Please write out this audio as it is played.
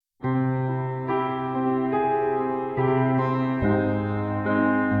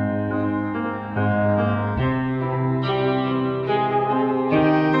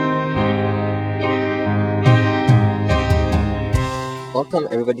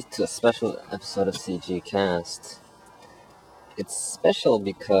everybody to a special episode of CG Cast. It's special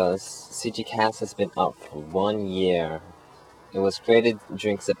because CG Cast has been out for 1 year. It was created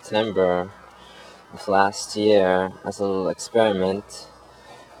during September of last year as a little experiment,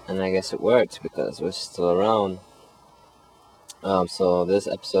 and I guess it worked because we're still around. So this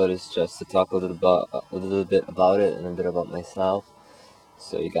episode is just to talk a little bit about it and a bit about myself,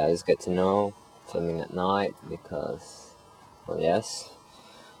 so you guys get to know. Filming at night because, well, yes.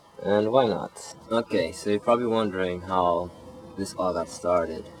 And why not? Okay, so you're probably wondering how this all got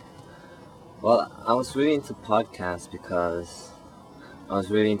started. Well, I was really into podcasts because I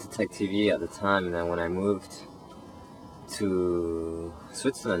was really into tech TV at the time, and then when I moved to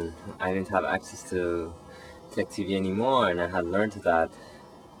Switzerland, I didn't have access to tech TV anymore, and I had learned that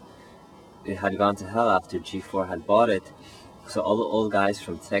it had gone to hell after G4 had bought it. So all the old guys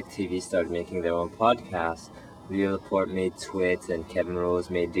from tech TV started making their own podcasts. Leo Laporte made Twit, and Kevin Rose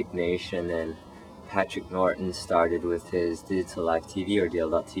made Dick Nation, and Patrick Norton started with his Digital Live TV or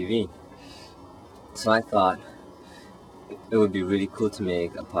DL.TV. So I thought it would be really cool to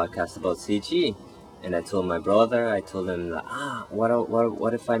make a podcast about CG. And I told my brother, I told him that,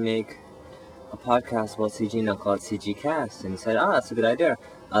 what if I make a podcast about CG and I'll call it CG Cast? And he said, that's a good idea.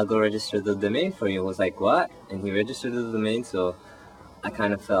 I'll go register the domain for you. I was like, what? And he registered the domain, so I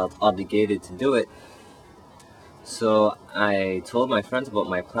kind of felt obligated to do it. So I told my friends about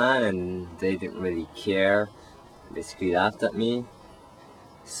my plan, and they didn't really care. Basically laughed at me.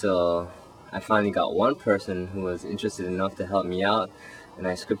 So I finally got one person who was interested enough to help me out, and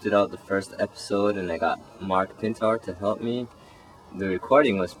I scripted out the first episode, and I got Mark Pintar to help me. The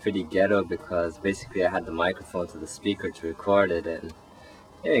recording was pretty ghetto because basically I had the microphone to the speaker to record it, and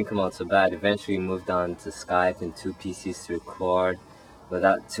it didn't come out so bad. Eventually moved on to Skype and 2 PCs to record, but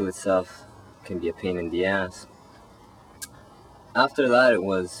that to itself can be a pain in the ass. After that, it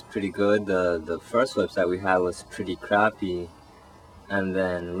was pretty good. The first website we had was pretty crappy, and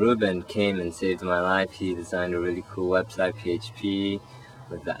then Ruben came and saved my life. He designed a really cool website, PHP,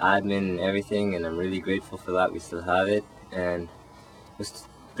 with the admin and everything, and I'm really grateful for that. We still have it, and it was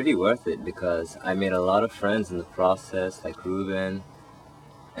pretty worth it because I made a lot of friends in the process, like Ruben,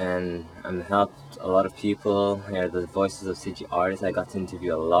 and I helped a lot of people. Here are the voices of CG artists. I got to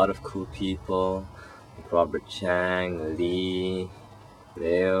interview a lot of cool people, like Robert Chang, Lee,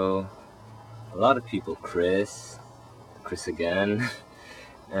 Leo, a lot of people, Chris again,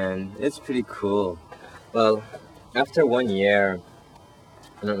 and it's pretty cool. Well, after 1 year,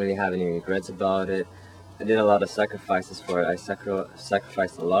 I don't really have any regrets about it. I did a lot of sacrifices for it. I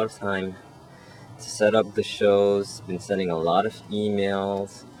sacrificed a lot of time to set up the shows, been sending a lot of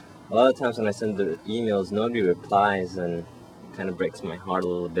emails. A lot of times when I send the emails, nobody replies, and it kind of breaks my heart a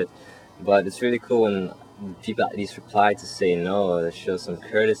little bit. But it's really cool when people at least reply to say no, to show some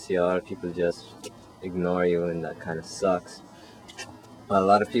courtesy. A lot of people just ignore you, and that kind of sucks. A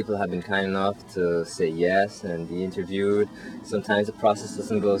lot of people have been kind enough to say yes and be interviewed. Sometimes the process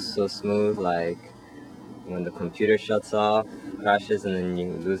doesn't go so smooth, like when the computer shuts off, crashes, and then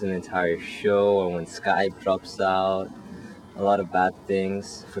you lose an entire show, or when Skype drops out. A lot of bad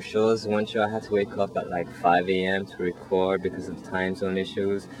things. For shows, one show I had to wake up at like 5 a.m. to record because of time zone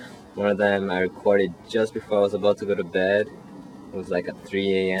issues. One of them I recorded just before I was about to go to bed. It was like at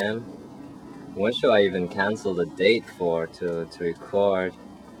 3 a.m. One show I even canceled a date for to record.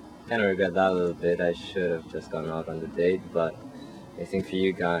 Kind of regret that a little bit. I should have just gone out on the date, but I think for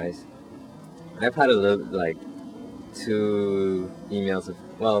you guys, I've had a little, like, 2 emails of,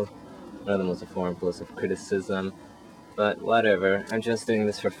 well, one of them was a forum post of criticism, but whatever. I'm just doing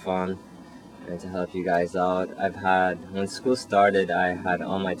this for fun and to help you guys out. When school started, I had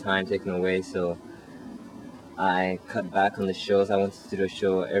all my time taken away, so I cut back on the shows. I wanted to do a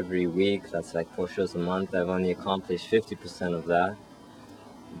show every week. That's like 4 shows a month. I've only accomplished 50% of that.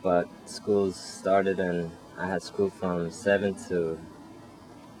 But school started, and I had school from 7 to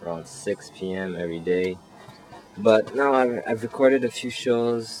around 6 p.m. every day. But now I've recorded a few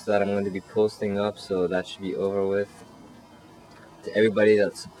shows that I'm going to be posting up, so that should be over with. To everybody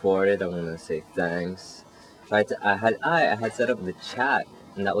that supported, I want to say thanks. I had set up the chat,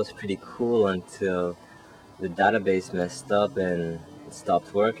 and that was pretty cool until the database messed up and it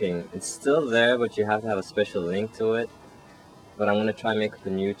stopped working. It's still there, but you have to have a special link to it. But I'm going to try and make up a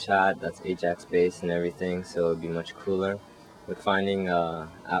new chat that's Ajax based and everything, so it'll be much cooler. But finding an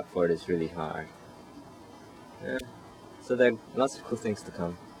app for it is really hard. Yeah. So there are lots of cool things to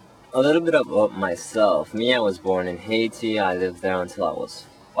come. A little bit about myself. I was born in Haiti. I lived there until I was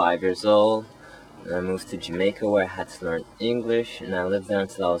 5 years old. And I moved to Jamaica, where I had to learn English, and I lived there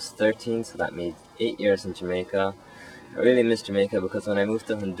until I was 13, so that made 8 years in Jamaica. I really miss Jamaica because when I moved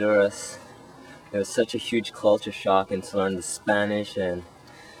to Honduras, it was such a huge culture shock, and to learn the Spanish, and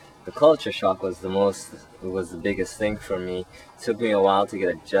the culture shock was the biggest thing for me. It took me a while to get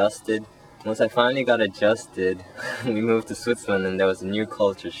adjusted. Once I finally got adjusted, we moved to Switzerland, and there was a new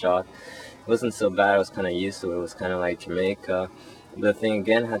culture shock. It wasn't so bad. I was kind of used to it. It was kind of like Jamaica. But the thing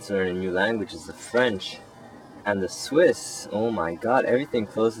again, I had to learn a new language, is the French. And the Swiss, oh my god, everything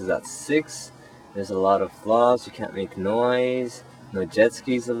closes at 6. There's a lot of flaws. You can't make noise. No jet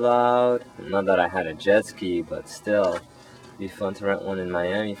skis allowed. Not that I had a jet ski, but still. It'd be fun to rent one in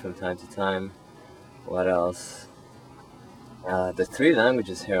Miami from time to time. What else? The 3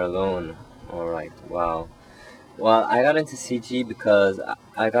 languages here alone. Alright, wow. Well, I got into CG because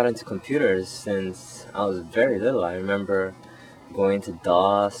I got into computers since I was very little. I remember going to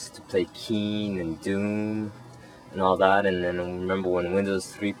DOS to play Keen and Doom and all that, and then I remember when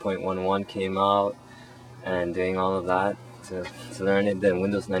Windows 3.11 came out and doing all of that to learn it. Then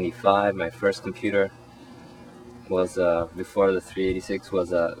Windows 95, my first computer, was before the 386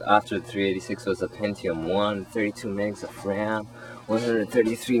 was after the 386 was a Pentium 1, 32 megs of RAM,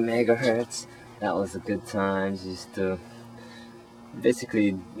 133 megahertz. That was a good times. Used to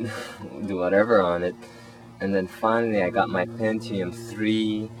basically do whatever on it. And then finally I got my Pentium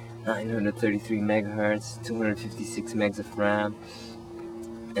 3, 933 megahertz, 256 megs of RAM.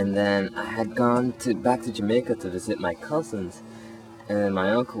 And then I had gone back to Jamaica to visit my cousins. And then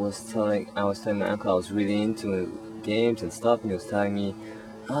I was telling my uncle I was really into games and stuff, and he was telling me,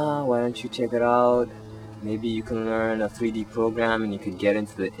 why don't you check it out? Maybe you can learn a 3D program and you could get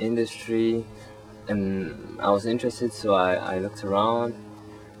into the industry. And I was interested, so I looked around,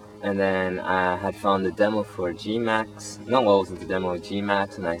 and then I had found the demo for Gmax. No, well, it wasn't the demo,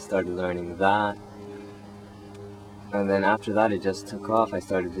 Gmax, and I started learning that. And then after that, it just took off. I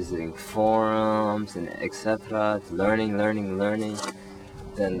started visiting forums and etc. Learning.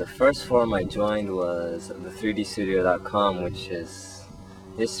 Then the first forum I joined was the 3dstudio.com, which is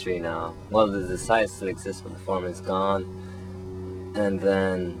history now. Well, the site still exists, but the forum is gone. And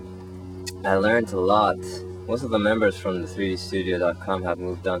then I learned a lot. Most of the members from the 3dstudio.com have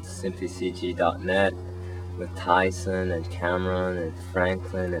moved on to simplycg.net with Tyson and Cameron and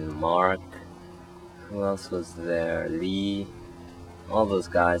Franklin and Mark. Who else was there? Lee, all those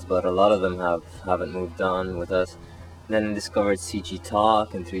guys, but a lot of them haven't moved on with us. Then I discovered CG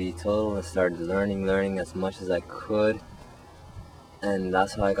Talk and 3D Total and started learning as much as I could, and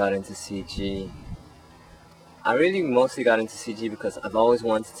that's how I got into CG. I really mostly got into CG because I've always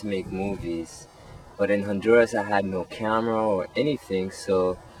wanted to make movies, but in Honduras I had no camera or anything,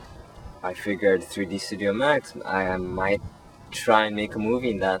 so I figured 3D Studio Max, I might try and make a movie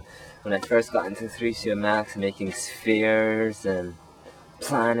in that. When I first got into 3D Studio Max, making spheres and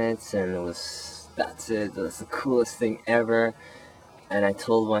planets, and that's it, that's the coolest thing ever. And I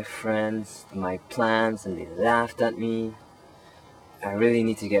told my friends my plans, and they laughed at me. I really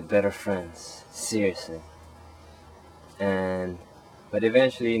need to get better friends, seriously. But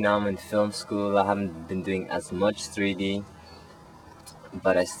eventually, now I'm in film school. I haven't been doing as much 3D,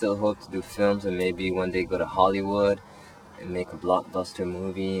 but I still hope to do films and maybe one day go to Hollywood and make a blockbuster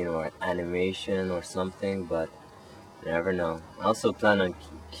movie or animation or something, but you never know. I also plan on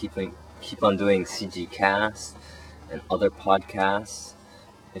keep on doing CG Cast and other podcasts.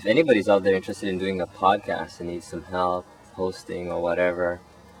 If anybody's out there interested in doing a podcast and needs some help hosting or whatever,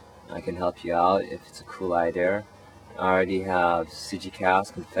 I can help you out if it's a cool idea. I already have CG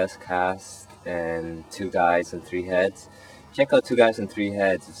Cast, Confess Cast, and 2 Guys and 3 Heads. Check out 2 Guys and 3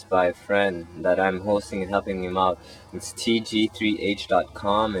 Heads. It's by a friend that I'm hosting and helping him out. It's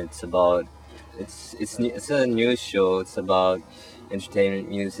tg3h.com. It's a news show. It's about entertainment,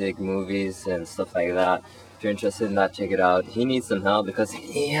 music, movies, and stuff like that. If you're interested in that, check it out. He needs some help because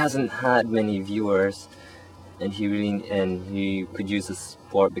he hasn't had many viewers, and he could use the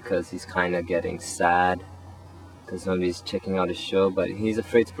support because he's kind of getting sad because nobody's checking out his show. But he's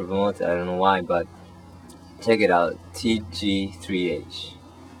afraid to promote it. I don't know why, but check it out, TG3H,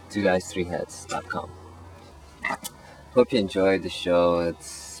 2guys3heads.com. Hope you enjoyed the show.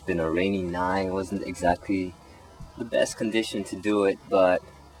 It's been a rainy night. It wasn't exactly the best condition to do it, but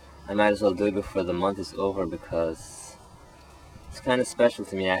I might as well do it before the month is over because it's kind of special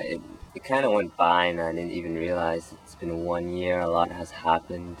to me. It kind of went by and I didn't even realize it's been 1 year. A lot has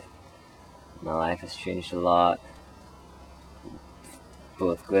happened. My life has changed a lot,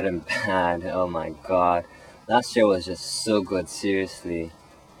 both good and bad. Oh my god. Last year was just so good, seriously.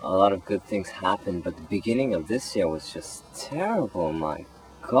 A lot of good things happened, but the beginning of this year was just terrible, my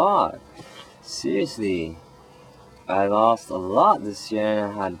god. Seriously. I lost a lot this year, and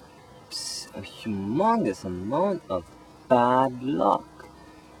I had a humongous amount of bad luck.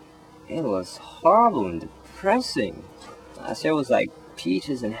 It was horrible and depressing. Last year was like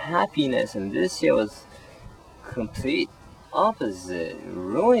peaches and happiness, and this year was complete opposite. It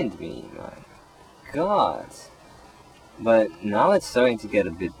ruined me, my God. But now it's starting to get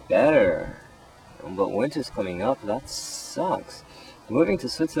a bit better. But winter's coming up, that sucks. Moving to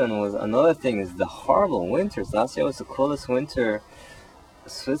Switzerland was another thing, is the horrible winters. Last year was the coldest winter in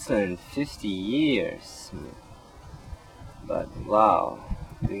Switzerland in 50 years. But wow,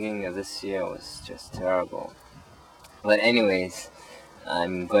 the beginning of this year was just terrible. But anyways,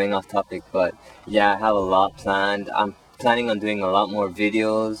 I'm going off topic, but yeah, I have a lot planned. I'm planning on doing a lot more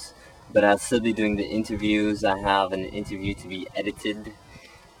videos, but I'll still be doing the interviews. I have an interview to be edited,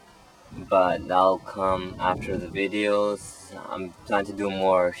 but that'll come after the videos. I'm planning to do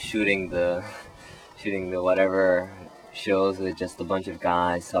more shooting the whatever shows with just a bunch of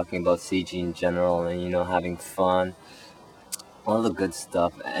guys talking about CG in general and, you know, having fun, all the good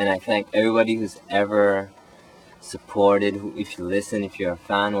stuff. And I thank everybody who's ever supported. If you listen, if you're a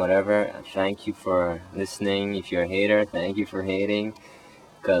fan, whatever, thank you for listening. If you're a hater, thank you for hating,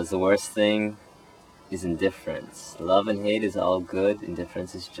 because the worst thing is indifference. Love and hate is all good,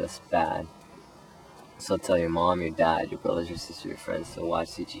 indifference is just bad. So tell your mom, your dad, your brothers, your sister, your friends to watch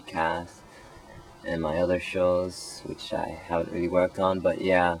CG Cast and my other shows, which I haven't really worked on. But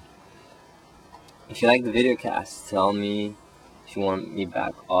yeah, if you like the video cast, tell me. If you want me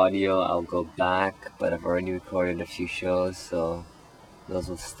back audio, I'll go back, but I've already recorded a few shows, so those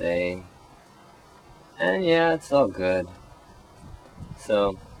will stay. And yeah, it's all good.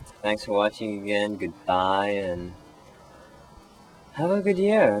 So thanks for watching again. Goodbye, and have a good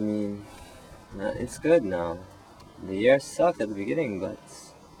year. I mean, it's good now. The year sucked at the beginning, but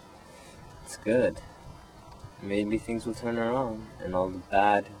it's good. Maybe things will turn around and all the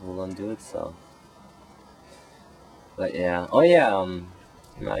bad will undo itself. But yeah, oh yeah,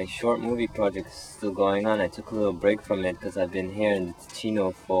 my short movie project is still going on. I took a little break from it because I've been here in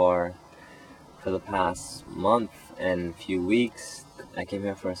Ticino for the past month and a few weeks. I came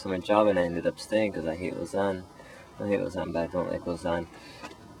here for a summer job and I ended up staying because I hate Lausanne. I hate Lausanne, but I don't like Lausanne.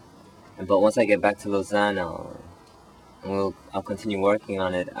 But once I get back to Lausanne, I'll continue working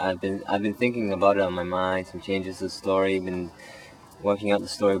on it. I've been thinking about it on my mind, some changes to the story, been working out the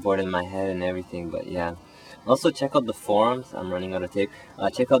storyboard in my head and everything. But yeah, also check out the forums. I'm running out of tape.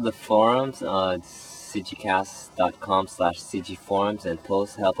 Check out the forums, cgcast.com/cgforums, and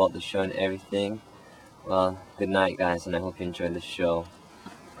post, help out the show and everything. Well, good night guys, and I hope you enjoyed the show.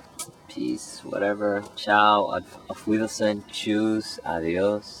 Peace, whatever. Ciao, auf Wiedersehen, tschüss,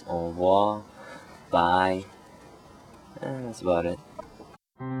 adios, au revoir, bye. That's about it.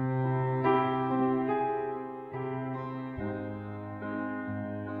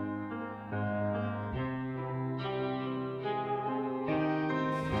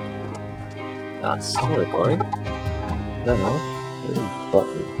 Still recording? I don't know.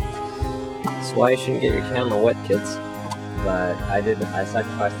 Button. That's why you shouldn't get your camera wet, kids. But I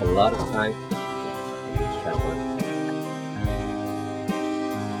sacrificed a lot of time. Camera.